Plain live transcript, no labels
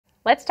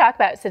Let's talk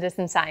about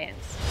citizen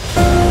science.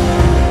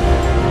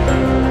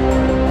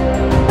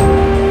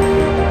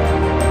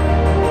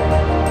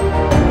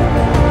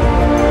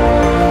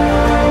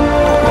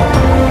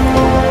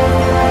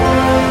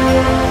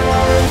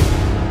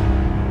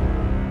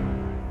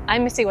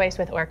 I'm Missy Weiss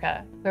with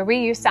ORCA, where we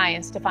use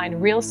science to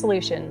find real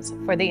solutions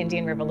for the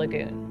Indian River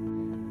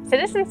Lagoon.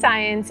 Citizen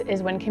science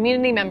is when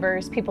community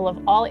members, people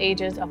of all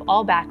ages, of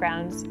all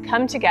backgrounds,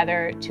 come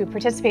together to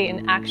participate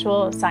in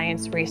actual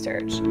science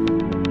research.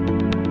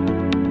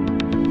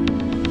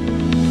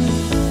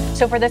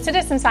 So for the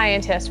citizen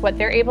scientists, what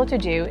they're able to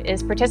do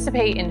is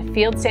participate in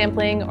field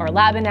sampling or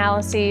lab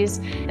analyses,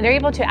 and they're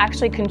able to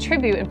actually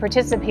contribute and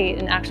participate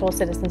in actual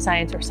citizen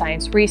science or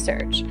science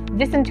research.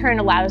 This in turn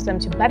allows them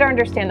to better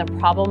understand the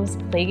problems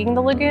plaguing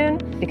the lagoon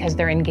because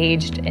they're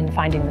engaged in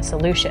finding the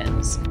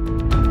solutions.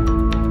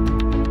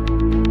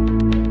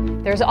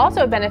 There's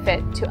also a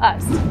benefit to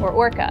us, or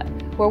ORCA,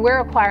 where we're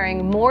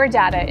acquiring more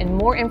data and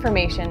more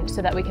information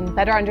so that we can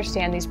better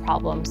understand these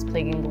problems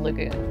plaguing the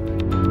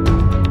lagoon.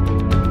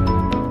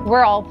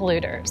 We're all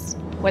polluters,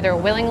 whether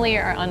willingly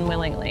or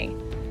unwillingly.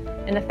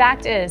 And the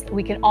fact is,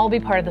 we can all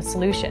be part of the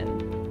solution.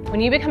 When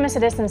you become a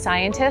citizen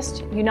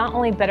scientist, you not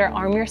only better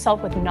arm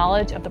yourself with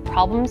knowledge of the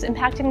problems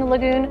impacting the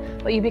lagoon,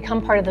 but you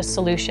become part of the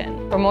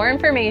solution. For more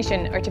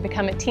information or to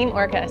become a Team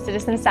ORCA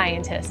citizen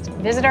scientist,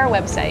 visit our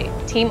website,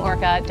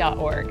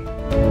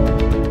 teamorca.org.